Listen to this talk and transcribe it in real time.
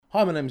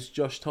Hi, my name is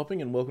Josh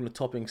Topping, and welcome to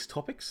Topping's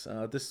Topics.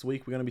 This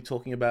week we're going to be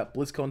talking about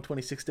Blizzcon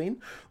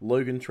 2016,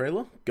 Logan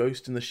trailer,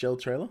 Ghost in the Shell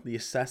trailer, the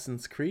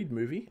Assassin's Creed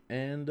movie,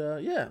 and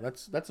yeah,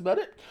 that's about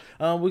it.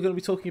 We're going to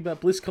be talking about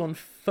BlizzCon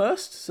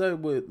first, so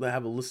they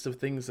have a list of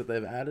things that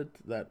they've added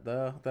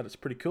that is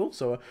pretty cool.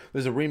 So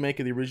there's a remake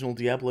of the original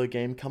Diablo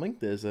game coming.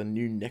 There's a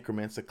new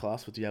Necromancer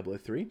class for Diablo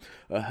 3,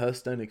 a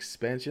Hearthstone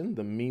expansion,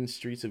 the Mean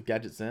Streets of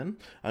Gadgetzan,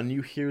 a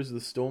new Heroes of the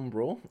Storm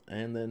brawl,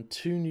 and then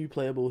two new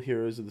playable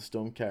Heroes of the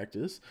Storm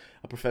characters.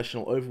 A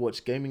professional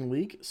Overwatch gaming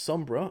league,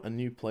 Sombra, a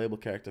new playable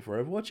character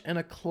for Overwatch, and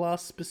a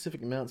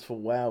class-specific mounts for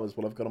WoW is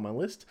what I've got on my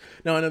list.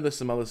 Now, I know there's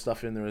some other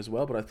stuff in there as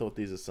well, but I thought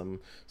these are some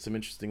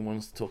interesting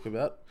ones to talk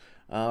about.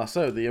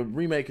 So, the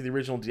remake of the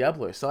original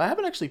Diablo. So, I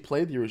haven't actually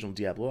played the original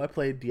Diablo. I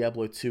played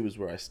Diablo 2 is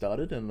where I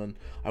started, and then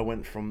I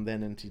went from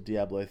then into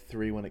Diablo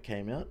 3 when it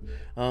came out.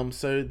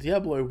 So,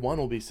 Diablo 1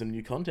 will be some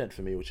new content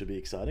for me, which will be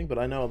exciting, but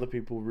I know other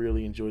people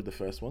really enjoyed the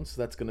first one, so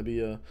that's going to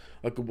be a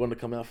good one to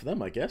come out for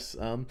them, I guess.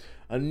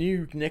 A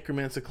new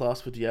Necromancer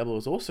class for Diablo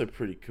is also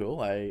pretty cool.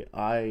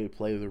 I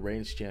play the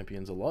ranged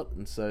champions a lot,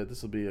 and so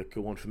this will be a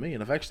cool one for me,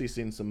 and I've actually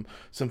seen some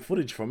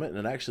footage from it, and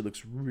it actually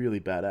looks really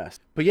badass.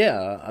 But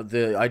yeah,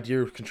 the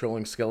idea of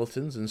controlling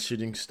skeletons and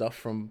shooting stuff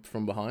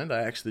from behind,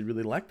 I actually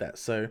really like that.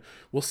 So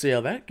we'll see how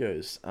that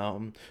goes.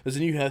 There's a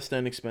new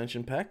Hearthstone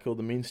expansion pack called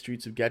the Mean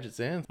Streets of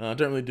Gadgetzan. I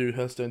don't really do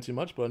Hearthstone too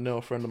much, but I know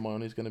a friend of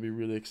mine who's going to be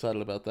really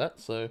excited about that.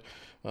 So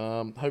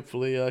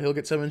hopefully he'll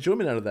get some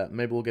enjoyment out of that.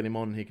 Maybe we'll get him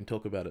on and he can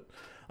talk about it.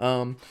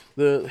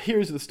 The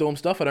Heroes of the Storm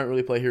stuff, I don't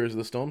really play Heroes of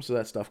the Storm, so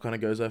that stuff kind of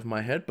goes over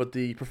my head, but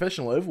the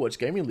professional Overwatch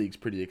gaming league's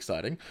pretty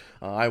exciting.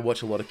 I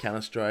watch a lot of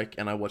Counter-Strike,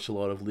 and I watch a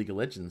lot of League of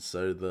Legends,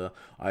 so the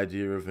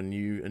idea of a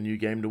new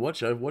game to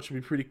watch, Overwatch,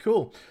 would be pretty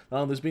cool.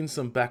 There's been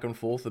some back and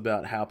forth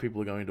about how people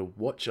are going to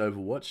watch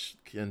Overwatch,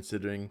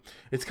 considering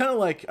it's kind of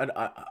like,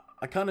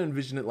 I kind of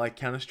envision it like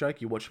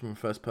Counter-Strike. You watch from a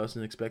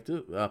first-person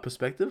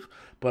perspective,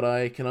 but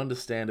I can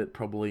understand it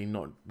probably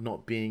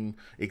not being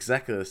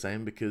exactly the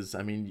same because,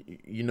 I mean,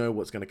 you know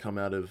what's going to come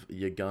out of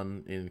your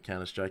gun in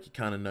Counter-Strike. You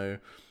kind of know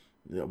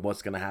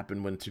what's going to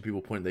happen when two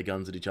people point their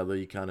guns at each other.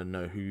 You kind of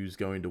know who's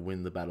going to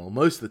win the battle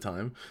most of the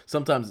time.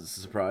 Sometimes it's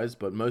a surprise,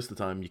 but most of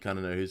the time you kind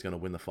of know who's going to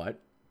win the fight.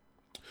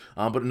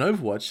 But in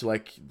Overwatch,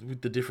 like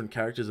with the different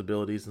characters'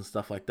 abilities and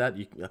stuff like that,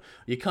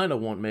 you kind of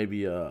want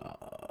maybe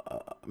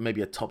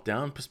a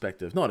top-down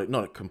perspective, not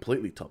a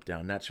completely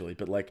top-down naturally,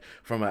 but like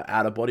from an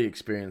out-of-body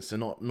experience,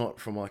 and not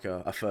from like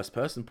a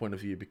first-person point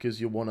of view,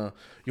 because you wanna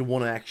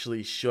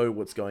actually show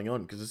what's going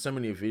on, because there's so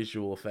many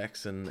visual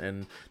effects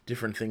and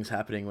different things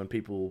happening when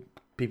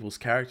people's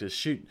characters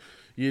shoot.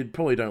 You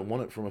probably don't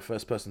want it from a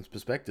first person's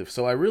perspective.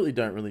 So I really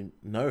don't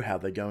know how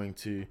they're going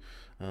to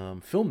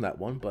film that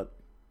one, but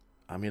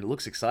I mean, it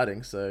looks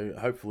exciting, so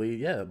hopefully,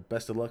 yeah,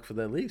 best of luck for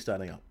their league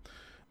starting up.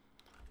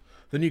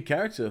 The new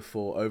character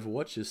for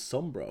Overwatch is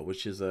Sombra,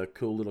 which is a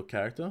cool little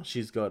character.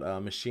 She's got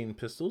machine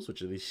pistols,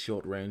 which are these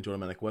short-range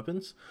automatic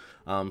weapons.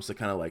 So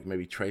kind of like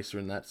maybe Tracer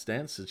in that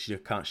stance. She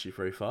can't shoot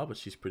very far, but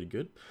she's pretty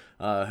good.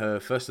 Her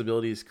first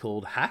ability is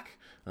called Hack.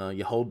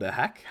 You hold the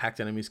hack. Hacked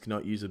enemies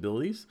cannot use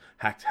abilities.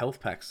 Hacked health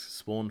packs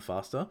spawn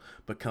faster,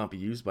 but can't be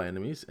used by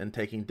enemies, and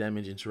taking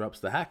damage interrupts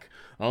the hack.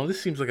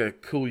 This seems like a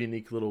cool,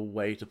 unique little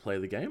way to play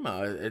the game.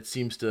 It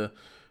seems to,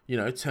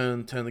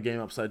 turn the game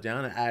upside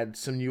down and add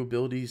some new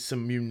abilities,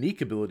 some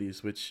unique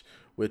abilities, which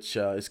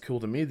is cool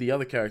to me. The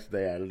other character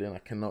they added in, I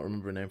cannot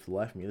remember her name for the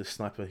life of me, the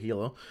sniper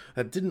healer.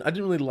 I didn't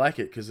really like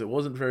it because it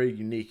wasn't very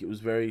unique. It was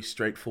very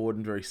straightforward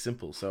and very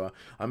simple. So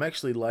I'm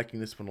actually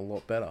liking this one a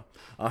lot better.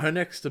 Her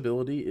next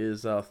ability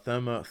is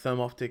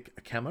Thermoptic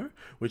Camo,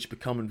 which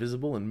become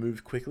invisible and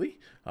move quickly,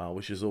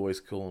 which is always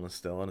cool on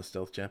a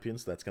stealth champion.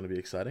 So that's going to be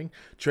exciting.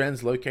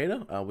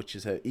 Translocator, which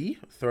is her E,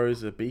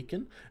 throws a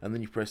beacon, and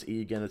then you press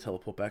E again to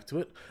teleport back to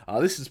it.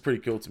 This is pretty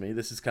cool to me.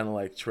 This is kind of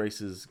like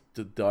Tracer's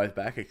to dive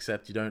back,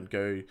 except you don't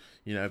go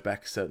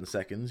back certain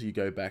seconds. You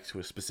go back to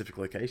a specific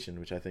location,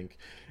 which I think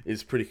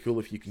is pretty cool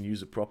if you can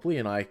use it properly.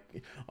 And I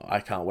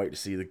can't wait to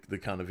see the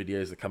kind of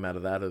videos that come out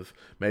of that, of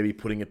maybe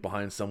putting it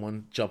behind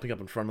someone, jumping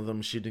up in front of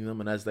them, shooting them,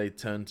 and as they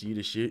turn to you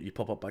to shoot, you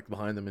pop up back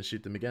behind them and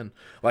shoot them again.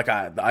 Like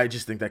I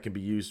just think that can be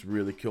used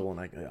really cool, and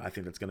I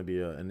think that's going to be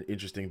an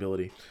interesting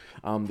ability.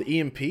 The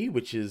EMP,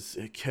 which is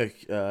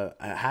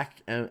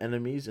hack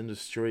enemies and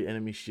destroy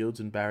enemy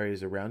shields and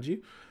barriers around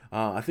you.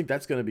 I think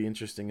that's going to be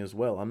interesting as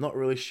well. I'm not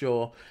really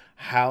sure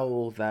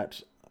how that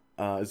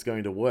is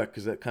going to work,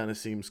 because that kind of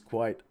seems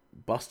quite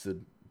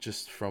busted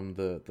just from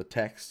the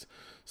text.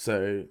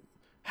 So,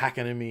 hack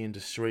enemy and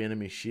destroy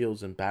enemy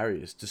shields and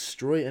barriers.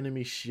 Destroy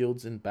enemy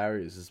shields and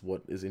barriers is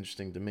what is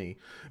interesting to me,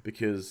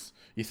 because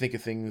you think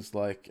of things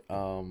like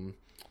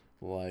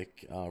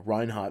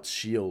Reinhardt's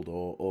shield,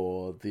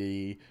 or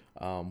the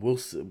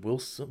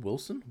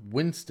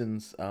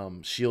Winston's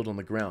shield on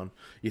the ground.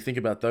 You think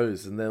about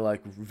those, and they're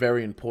like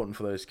very important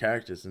for those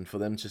characters, and for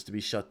them just to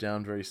be shut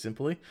down very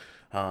simply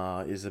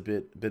is a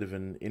bit of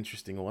an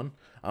interesting one.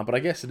 But I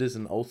guess it is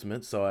an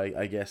ultimate, so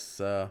I guess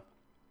we'll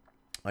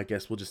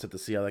just have to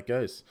see how that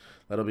goes.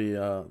 That'll be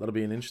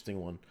an interesting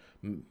one.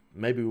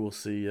 Maybe we'll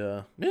see.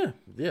 Yeah,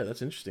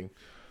 that's interesting.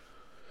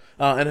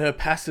 And her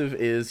passive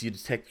is you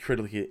detect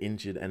critically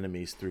injured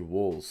enemies through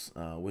walls,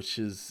 which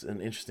is an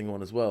interesting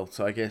one as well.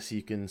 So I guess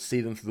you can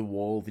see them through the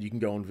wall, that you can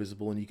go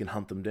invisible and you can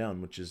hunt them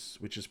down, which is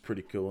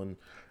pretty cool.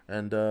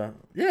 And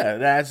yeah,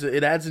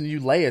 it adds a new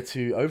layer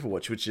to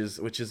Overwatch, which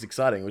is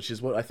exciting, which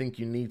is what I think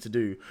you need to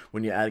do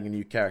when you're adding a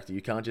new character.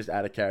 You can't just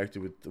add a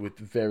character with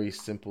very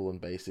simple and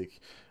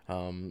basic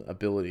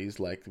abilities,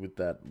 like with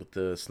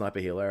the sniper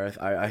healer.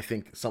 I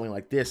think something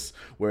like this,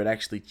 where it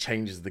actually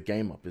changes the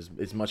game up,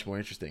 is much more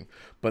interesting.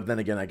 But then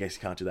again, I guess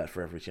you can't do that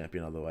for every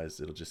champion, otherwise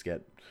it'll just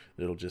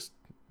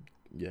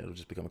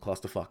become a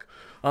clusterfuck.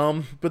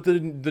 But the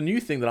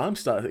new thing that I'm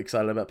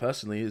excited about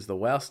personally is the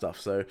WoW stuff.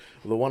 So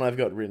the one I've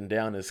got written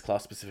down is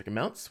class specific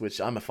amounts, which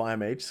I'm a fire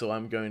mage, so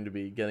I'm going to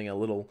be getting a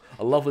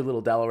lovely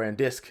little Dalaran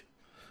disc.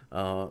 I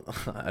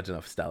don't know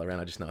if it's Dalaran,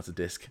 I just know it's a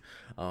disc.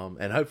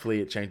 And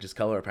hopefully it changes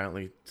color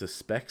apparently to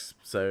specs.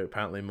 So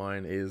apparently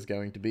mine is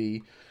going to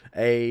be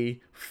a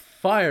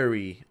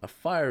fiery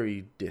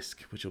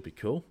disc, which will be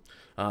cool.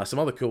 Some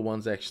other cool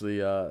ones actually.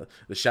 The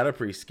Shadow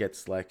Priest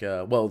gets like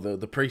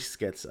the priest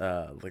gets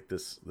like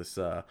this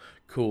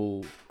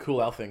cool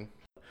owl thing.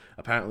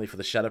 Apparently for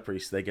the Shadow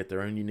Priest they get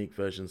their own unique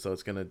version, so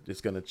it's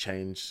gonna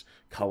change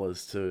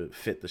colors to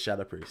fit the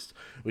Shadow Priest,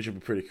 which would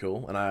be pretty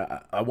cool. And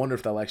I wonder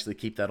if they'll actually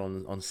keep that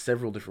on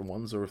several different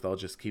ones, or if they'll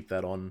just keep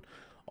that on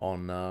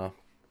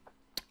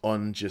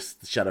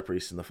just the Shadow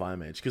Priest and the Fire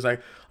Mage, because I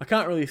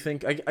can't really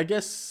think. I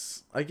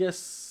guess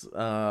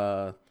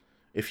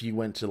if you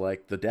went to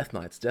like the Death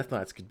Knights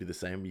could be the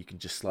same. You can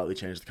just slightly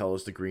change the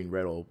colors to green,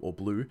 red, or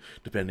blue,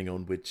 depending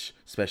on which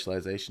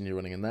specialization you're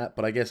running in that.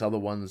 But I guess other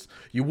ones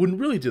you wouldn't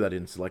really do that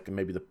in. So like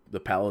maybe the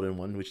Paladin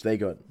one, which they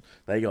got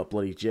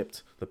bloody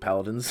gypped. The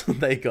Paladins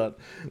they got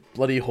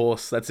bloody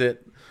horse. That's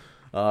it.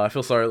 I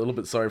feel a little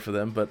bit sorry for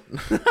them, but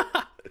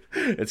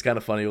it's kind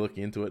of funny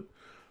looking into it.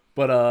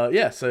 But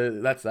yeah, so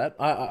that's that.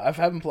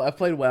 I've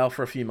played WoW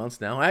for a few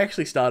months now. I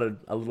actually started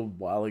a little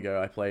while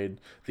ago. I played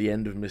the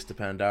end of Mr.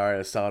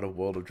 Pandaria, start of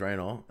World of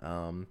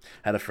Draenor.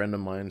 Had a friend of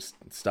mine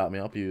start me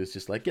up. He was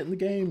just like, "Get in the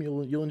game.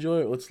 You'll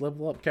enjoy it. Let's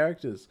level up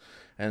characters."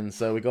 And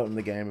so we got in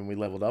the game and we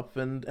leveled up,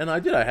 and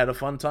I did. I had a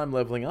fun time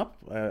leveling up.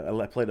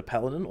 I played a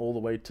Paladin all the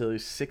way to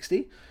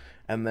 60.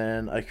 And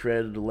then I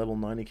created a level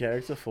 90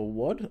 character for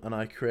WoD, and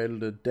I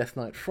created a Death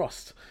Knight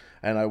Frost.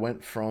 And I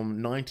went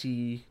from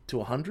 90 to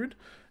 100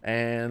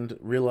 and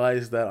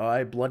realized that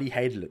I bloody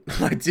hated it.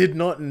 I did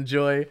not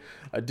enjoy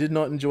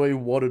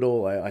WoD at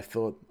all. I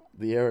thought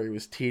the area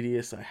was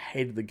tedious. I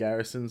hated the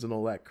garrisons and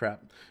all that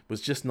crap. It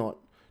was just not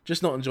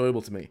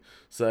enjoyable to me.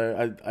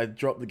 So I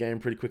dropped the game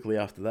pretty quickly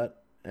after that,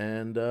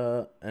 and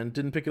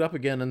didn't pick it up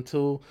again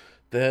until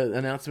the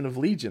announcement of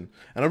Legion.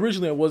 And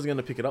originally I wasn't going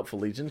to pick it up for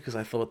Legion because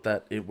I thought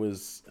that it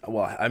was,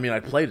 well, I mean, I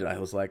played it. I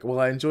was like, well,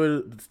 I enjoyed it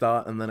at the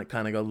start, and then it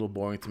kind of got a little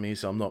boring to me,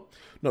 so I'm not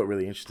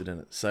really interested in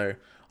it. So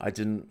I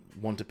didn't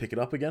want to pick it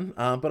up again.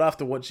 But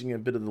after watching a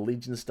bit of the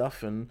Legion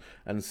stuff and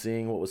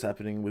seeing what was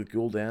happening with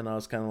Gul'dan, I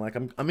was kind of like,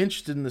 I'm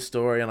interested in the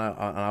story, and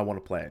I want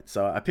to play it.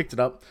 So I picked it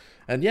up,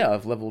 and yeah,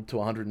 I've leveled to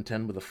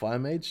 110 with a Fire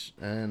Mage,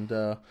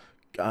 and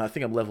I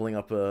think I'm leveling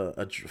up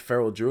a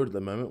Feral Druid at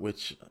the moment,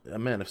 which,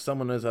 man, if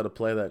someone knows how to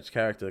play that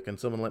character, can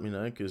someone let me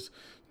know? Because,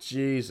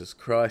 Jesus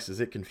Christ,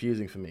 is it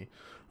confusing for me.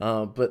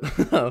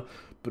 But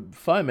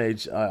Fire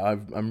Mage,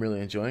 I'm really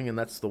enjoying, and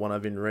that's the one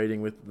I've been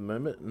raiding with at the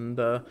moment. And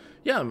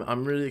yeah,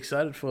 I'm really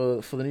excited for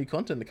the new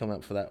content to come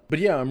out for that. But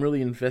yeah, I'm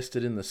really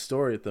invested in the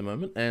story at the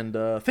moment. And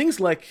things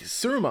like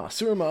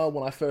Suramar,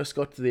 when I first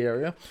got to the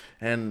area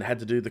and had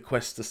to do the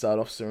quest to start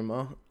off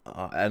Suramar,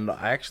 and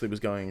I actually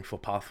was going for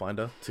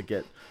Pathfinder to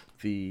get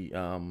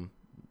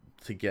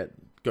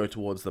go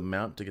towards the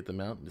mount to get the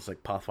mount. It's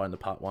like Pathfinder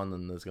Part 1,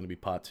 and there's going to be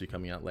Part 2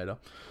 coming out later.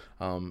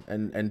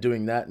 And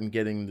doing that and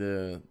getting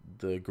the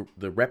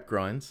rep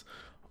grinds,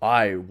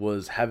 I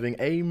was having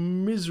a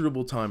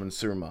miserable time in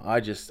Suramar.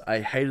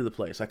 I hated the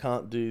place. I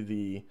can't do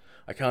the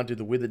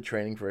withered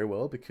training very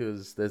well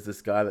because there's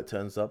this guy that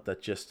turns up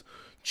that just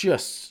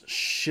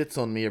shits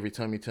on me every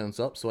time he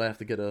turns up. So I have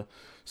to get a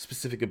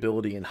specific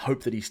ability and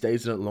hope that he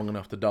stays in it long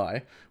enough to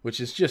die, which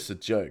is just a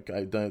joke.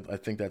 I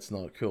think that's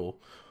not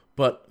cool.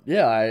 But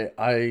yeah,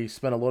 I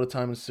spent a lot of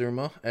time in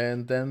Suramar,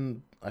 and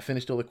then I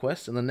finished all the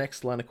quests, and the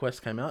next line of quests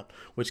came out,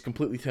 which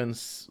completely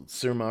turns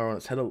Suramar on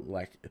its head,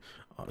 like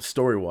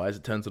story-wise,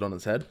 it turns it on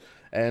its head.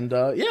 And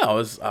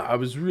yeah, I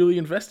was really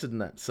invested in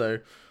that. So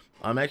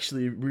I'm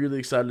actually really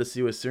excited to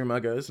see where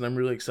Suramar goes, and I'm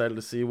really excited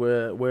to see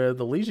where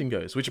the Legion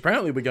goes, which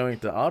apparently we're going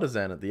to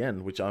Artisan at the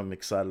end, which I'm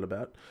excited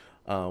about,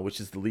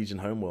 which is the Legion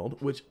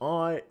homeworld, which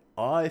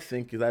I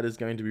think that is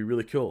going to be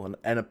really cool.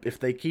 And if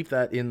they keep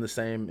that in the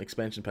same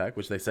expansion pack,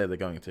 which they say they're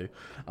going to,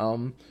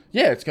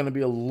 yeah, it's going to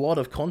be a lot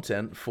of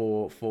content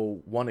for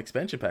one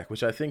expansion pack,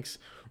 which I think's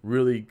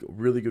really,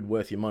 really good,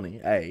 worth your money,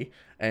 A.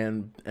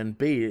 And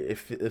B,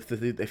 if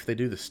they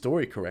do the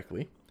story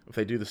correctly, if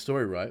they do the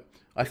story right,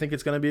 I think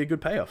it's going to be a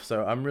good payoff.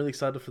 So I'm really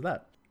excited for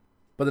that.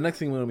 But the next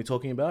thing we're going to be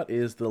talking about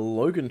is the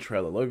Logan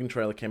trailer. Logan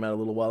trailer came out a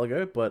little while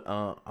ago, but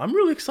I'm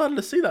really excited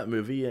to see that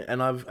movie,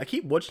 and I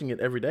keep watching it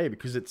every day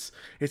because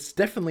it's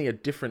definitely a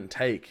different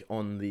take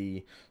on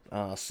the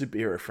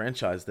superhero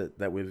franchise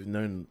that we've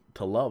known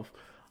to love.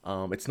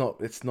 It's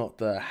not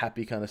the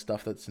happy kind of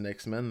stuff that's in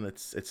X-Men.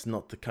 It's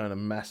not the kind of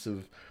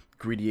massive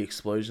gritty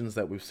explosions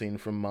that we've seen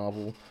from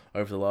Marvel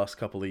over the last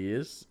couple of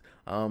years.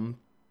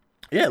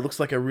 Yeah, it looks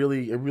like a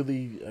really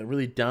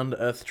down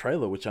to earth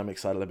trailer, which I'm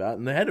excited about.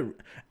 And they had an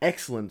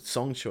excellent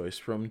song choice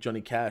from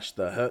Johnny Cash,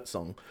 the Hurt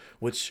song,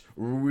 which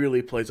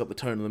really plays up the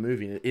tone of the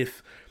movie.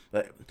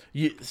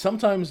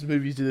 Sometimes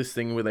movies do this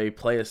thing where they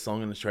play a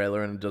song in the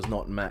trailer and it does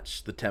not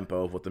match the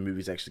tempo of what the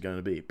movie's actually going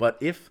to be. But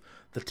if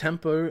the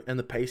tempo and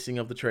the pacing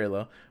of the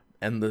trailer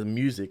and the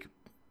music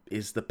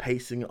is the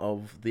pacing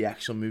of the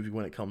actual movie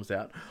when it comes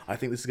out, I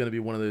think this is going to be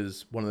one of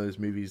those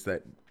movies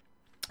that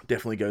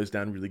definitely goes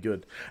down really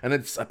good. And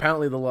it's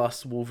apparently the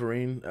last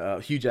Wolverine.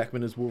 Hugh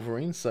Jackman is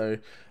Wolverine, so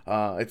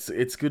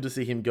it's good to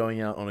see him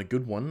going out on a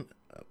good one,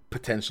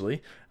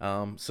 potentially.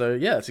 So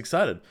yeah, it's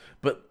excited.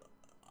 But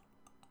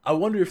I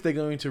wonder if they're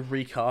going to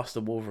recast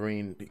a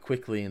Wolverine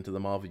quickly into the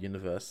Marvel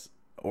Universe,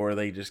 or are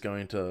they just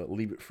going to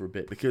leave it for a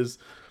bit? Because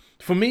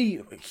for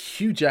me,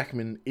 Hugh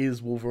Jackman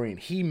is Wolverine.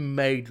 He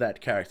made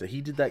that character. He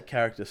did that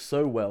character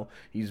so well.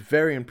 He's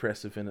very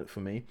impressive in it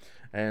for me.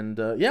 And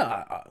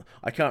yeah,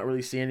 I can't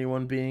really see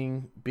anyone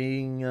being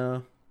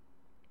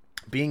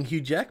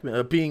Hugh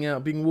Jackman,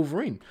 being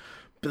Wolverine.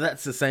 But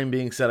that's the same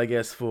being said, I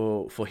guess,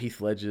 for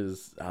Heath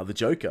Ledger's The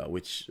Joker,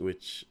 which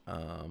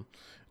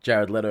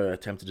Jared Leto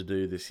attempted to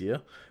do this year.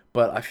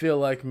 But I feel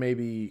like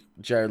maybe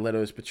Jared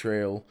Leto's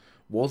portrayal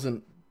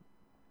wasn't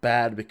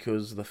bad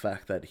because of the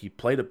fact that he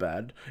played it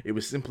bad. It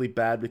was simply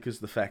bad because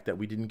of the fact that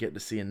we didn't get to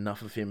see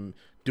enough of him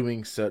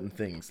doing certain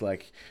things.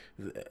 Like,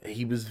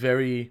 he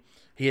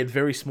had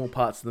very small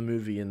parts of the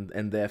movie,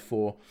 and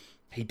therefore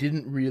he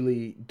didn't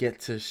really get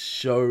to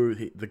show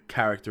the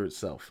character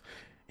itself.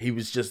 He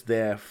was just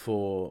there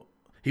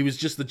he was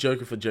just the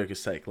Joker for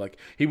Joker's sake. Like,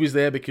 he was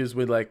there because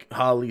we're like,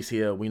 Harley's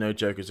here, we know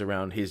Joker's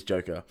around, here's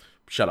Joker.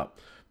 Shut up.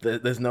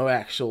 There's no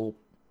actual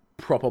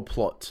proper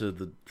plot to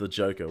the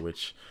Joker,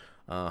 which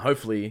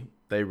hopefully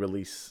they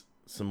release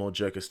some more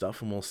Joker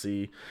stuff and we'll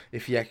see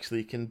if he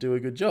actually can do a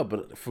good job.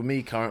 But for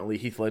me, currently,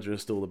 Heath Ledger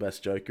is still the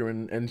best Joker,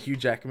 and Hugh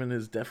Jackman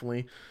is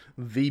definitely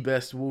the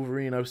best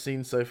Wolverine I've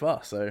seen so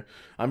far. So,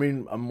 I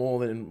mean, I'm more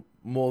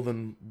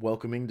than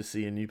welcoming to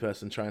see a new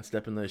person try and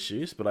step in those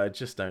shoes, but I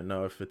just don't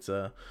know if it's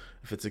a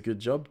good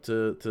job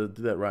to do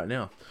that right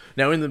now.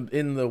 Now, in the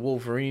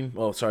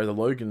the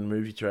Logan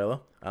movie trailer,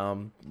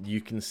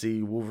 you can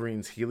see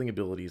Wolverine's healing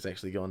ability has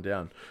actually gone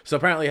down. So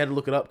apparently I had to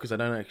look it up because I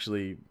don't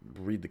actually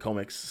read the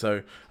comics.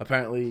 So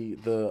apparently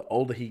the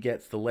older he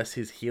gets, the less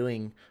his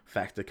healing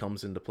factor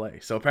comes into play.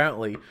 So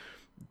apparently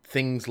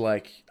things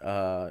like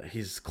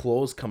his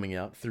claws coming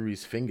out through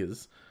his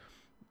fingers,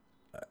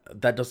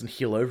 that doesn't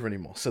heal over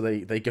anymore. So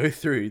they go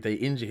through, they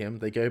injure him,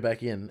 they go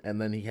back in, and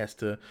then he has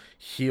to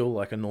heal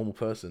like a normal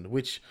person,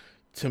 which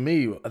to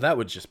me, that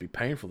would just be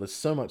painful. There's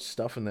so much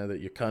stuff in there that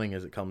you're cutting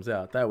as it comes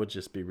out. That would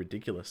just be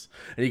ridiculous.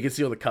 And you can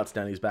see all the cuts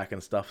down his back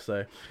and stuff,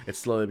 so it's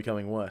slowly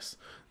becoming worse.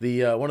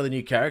 The one of the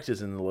new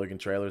characters in the Logan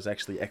trailer is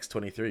actually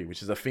X-23,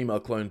 which is a female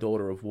clone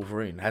daughter of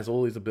Wolverine. Has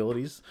all his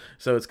abilities,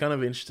 so it's kind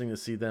of interesting to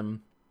see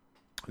them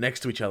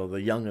next to each other,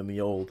 the young and the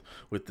old,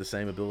 with the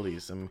same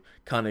abilities. I'm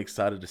kind of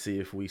excited to see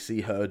if we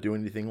see her do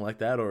anything like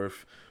that,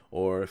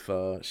 or if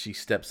she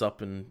steps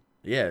up and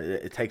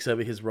it takes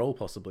over his role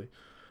possibly.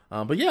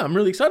 But yeah, I'm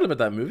really excited about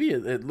that movie.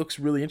 It looks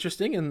really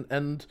interesting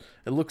and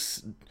it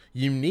looks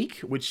unique,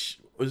 which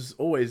is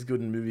always good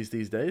in movies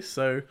these days.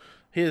 So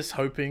here's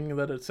hoping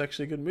that it's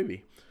actually a good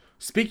movie.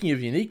 Speaking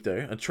of unique,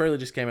 though, a trailer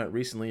just came out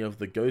recently of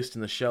The Ghost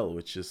in the Shell,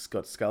 which has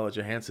got Scarlett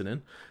Johansson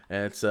in,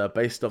 and it's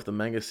based off the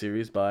manga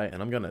series by,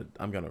 and I'm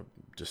gonna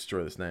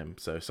destroy this name,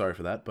 so sorry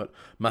for that, but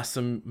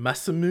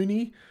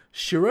Masamune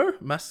Shiro.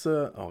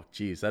 Oh,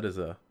 geez, that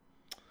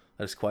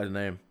is quite a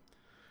name.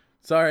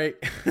 Sorry.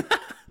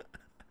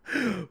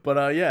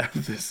 But yeah,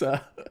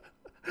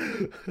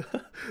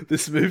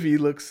 this movie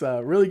looks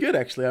really good.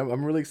 Actually,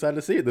 I'm really excited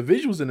to see it. The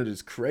visuals in it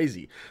is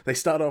crazy. They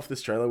start off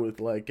this trailer with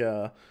like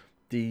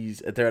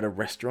they're at a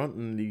restaurant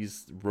and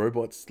these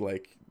robots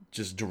like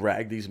just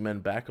drag these men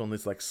back on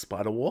this like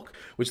spider walk,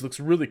 which looks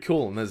really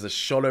cool. And there's a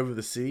shot over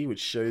the sea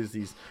which shows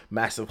these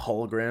massive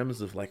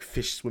holograms of like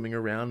fish swimming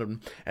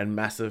around and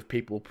massive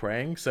people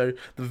praying. So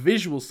the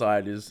visual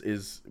side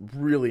is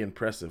really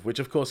impressive, which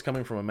of course,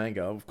 coming from a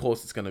manga, of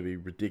course it's going to be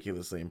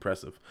ridiculously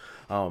impressive.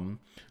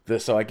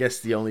 So I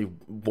guess the only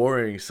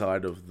worrying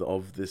side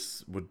of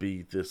this would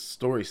be the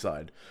story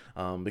side,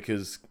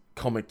 because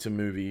comic to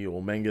movie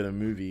or manga to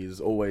movie is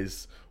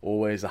always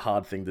a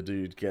hard thing to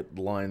do, to get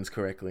lines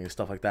correctly and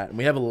stuff like that. And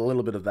we have a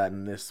little bit of that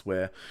in this,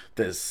 where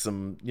there's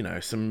some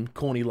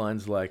corny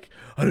lines like,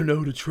 I don't know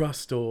who to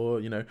trust,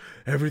 or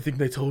everything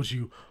they told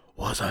you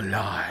was a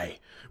lie.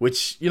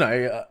 Which, you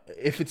know,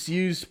 if it's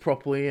used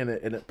properly and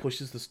it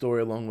pushes the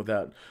story along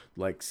without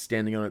like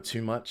standing on it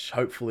too much,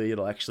 hopefully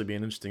it'll actually be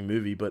an interesting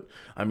movie. But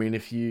I mean,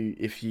 if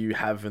you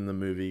have in the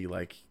movie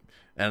like,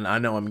 and I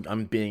know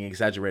I'm being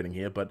exaggerating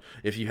here, but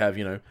if you have,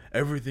 you know,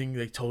 everything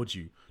they told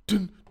you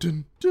dun,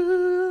 dun,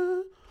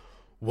 dun,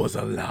 was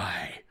a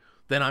lie,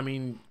 then I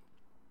mean,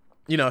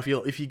 you know,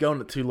 if you go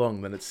on it too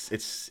long, then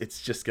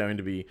it's just going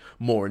to be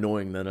more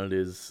annoying than it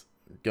is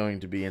going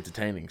to be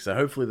entertaining. So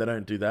hopefully they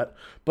don't do that.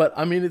 But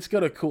I mean, it's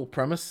got a cool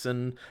premise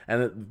and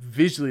it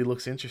visually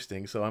looks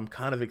interesting. So I'm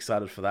kind of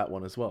excited for that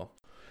one as well.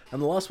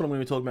 And the last one I'm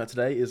going to be talking about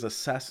today is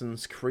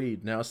Assassin's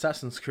Creed. Now,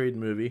 Assassin's Creed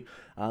movie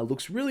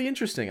looks really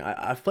interesting.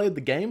 I've played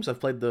the games. I've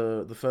played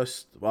the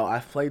first... Well,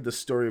 I've played the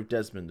Story of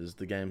Desmond is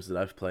the games that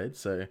I've played.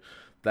 So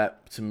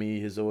that, to me,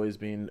 has always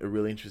been a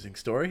really interesting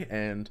story.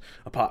 And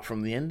apart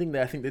from the ending,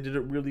 I think they did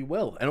it really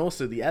well. And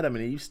also, the Adam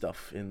and Eve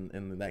stuff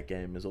in that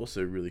game is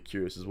also really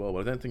curious as well.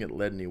 But I don't think it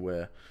led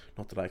anywhere,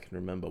 not that I can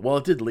remember. Well,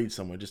 it did lead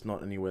somewhere, just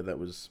not anywhere that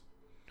was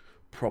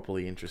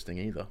properly interesting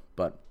either.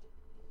 But...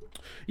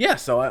 yeah,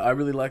 so I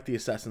really like the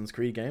Assassin's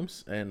Creed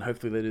games, and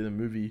hopefully they do the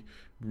movie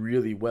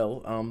really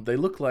well. They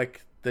look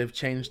like they've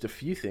changed a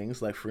few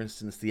things, like for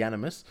instance the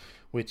Animus,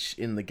 which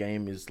in the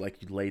game is like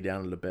you lay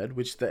down in a bed,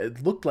 which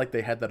it looked like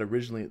they had that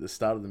originally at the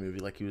start of the movie,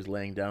 like he was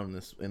laying down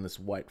in this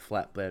white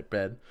flat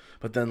bed,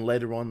 but then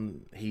later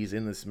on he's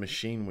in this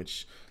machine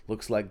which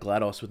looks like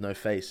GLaDOS with no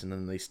face, and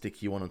then they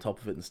stick you on top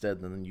of it instead,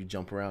 and then you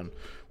jump around,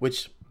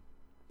 which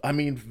I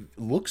mean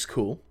looks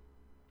cool,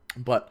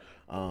 but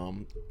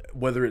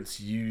whether it's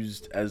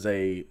used as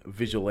a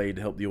visual aid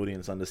to help the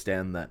audience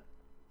understand that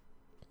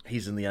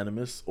he's in the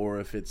Animus, or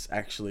if it's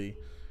actually,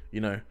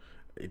 you know,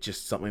 it's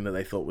just something that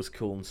they thought was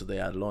cool and so they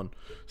added on.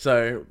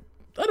 So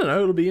I don't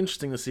know, it'll be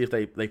interesting to see if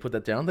they put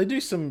that down. They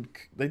did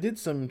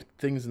some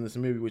things in this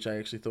movie which I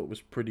actually thought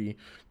was pretty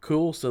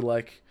cool. So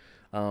like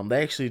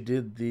they actually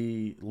did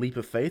the leap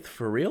of faith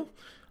for real.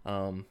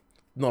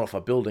 Not off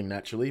a building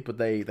naturally, but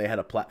they had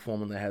a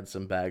platform and they had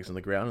some bags on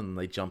the ground, and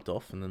they jumped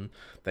off, and then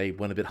they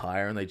went a bit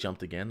higher and they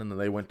jumped again, and then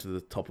they went to the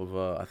top of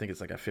I think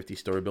it's like a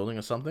 50-story building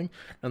or something,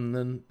 and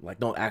then like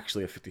not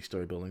actually a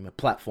 50-story building, the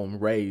platform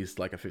raised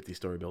like a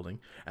 50-story building,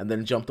 and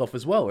then jumped off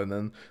as well, and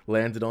then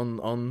landed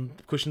on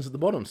cushions at the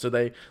bottom. So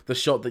the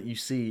shot that you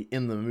see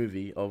in the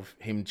movie of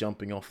him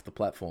jumping off the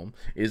platform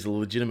is a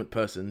legitimate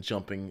person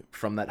jumping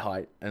from that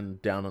height and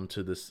down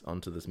onto this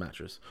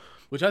mattress,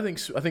 which I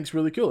think's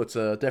really cool. It's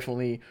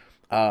definitely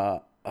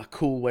a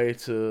cool way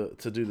to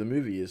do the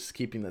movie, is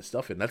keeping that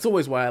stuff in. That's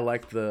always why I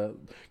like the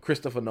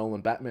Christopher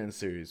Nolan Batman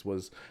series,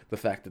 was the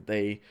fact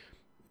that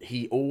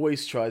he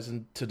always tries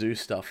to do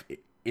stuff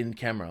in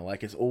camera,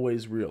 like it's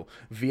always real.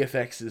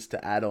 VFX is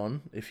to add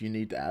on if you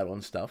need to add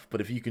on stuff,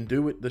 but if you can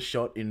do the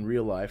shot in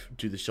real life,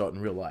 do the shot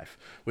in real life,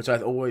 which I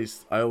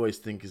always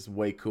think is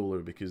way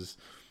cooler, because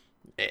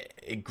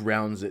it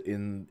grounds it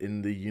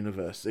in the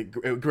universe.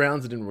 It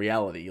grounds it in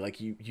reality. Like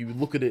you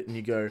look at it and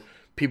you go,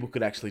 people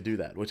could actually do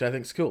that, which I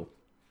think is cool.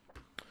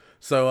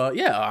 So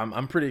yeah,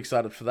 I'm pretty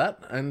excited for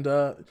that, and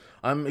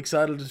I'm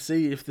excited to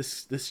see if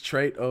this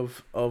trait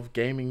of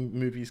gaming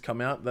movies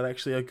come out that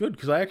actually are good,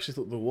 because I actually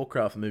thought the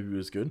Warcraft movie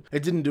was good.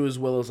 It didn't do as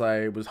well as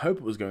I hope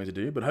it was going to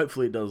do, but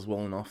hopefully it does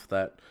well enough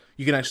that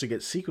you can actually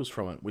get sequels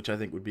from it, which I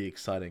think would be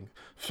exciting.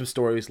 For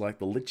stories like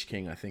the Lich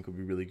King, I think would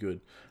be really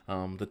good.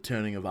 The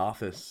Turning of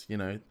Arthas, you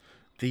know,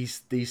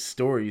 these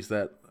stories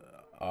that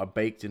are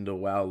baked into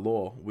WoW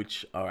lore,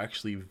 which are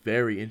actually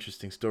very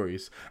interesting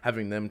stories.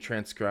 Having them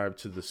transcribed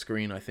to the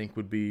screen, I think,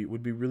 would be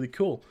really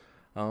cool.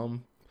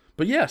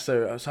 But yeah,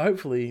 so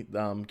hopefully,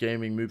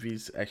 gaming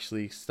movies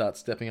actually start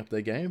stepping up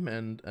their game,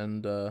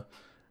 and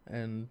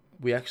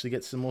we actually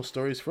get some more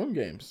stories from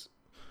games.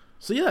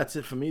 So yeah, that's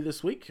it for me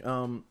this week.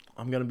 I'm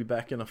going to be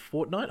back in a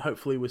fortnight,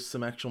 hopefully with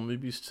some actual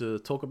movies to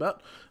talk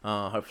about.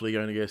 Hopefully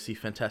going to go see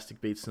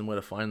Fantastic Beasts and Where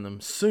to Find Them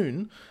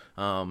soon.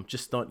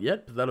 Just not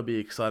yet, but that'll be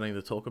exciting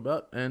to talk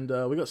about. And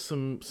we got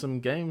some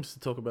games to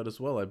talk about as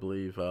well, I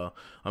believe.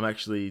 I'm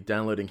actually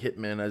downloading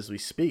Hitman as we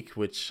speak,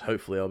 which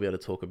hopefully I'll be able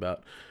to talk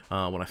about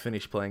when I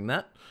finish playing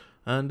that.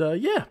 And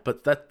yeah,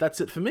 but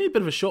that's it for me. A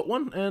bit of a short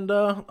one, and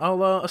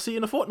I'll see you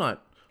in a fortnight.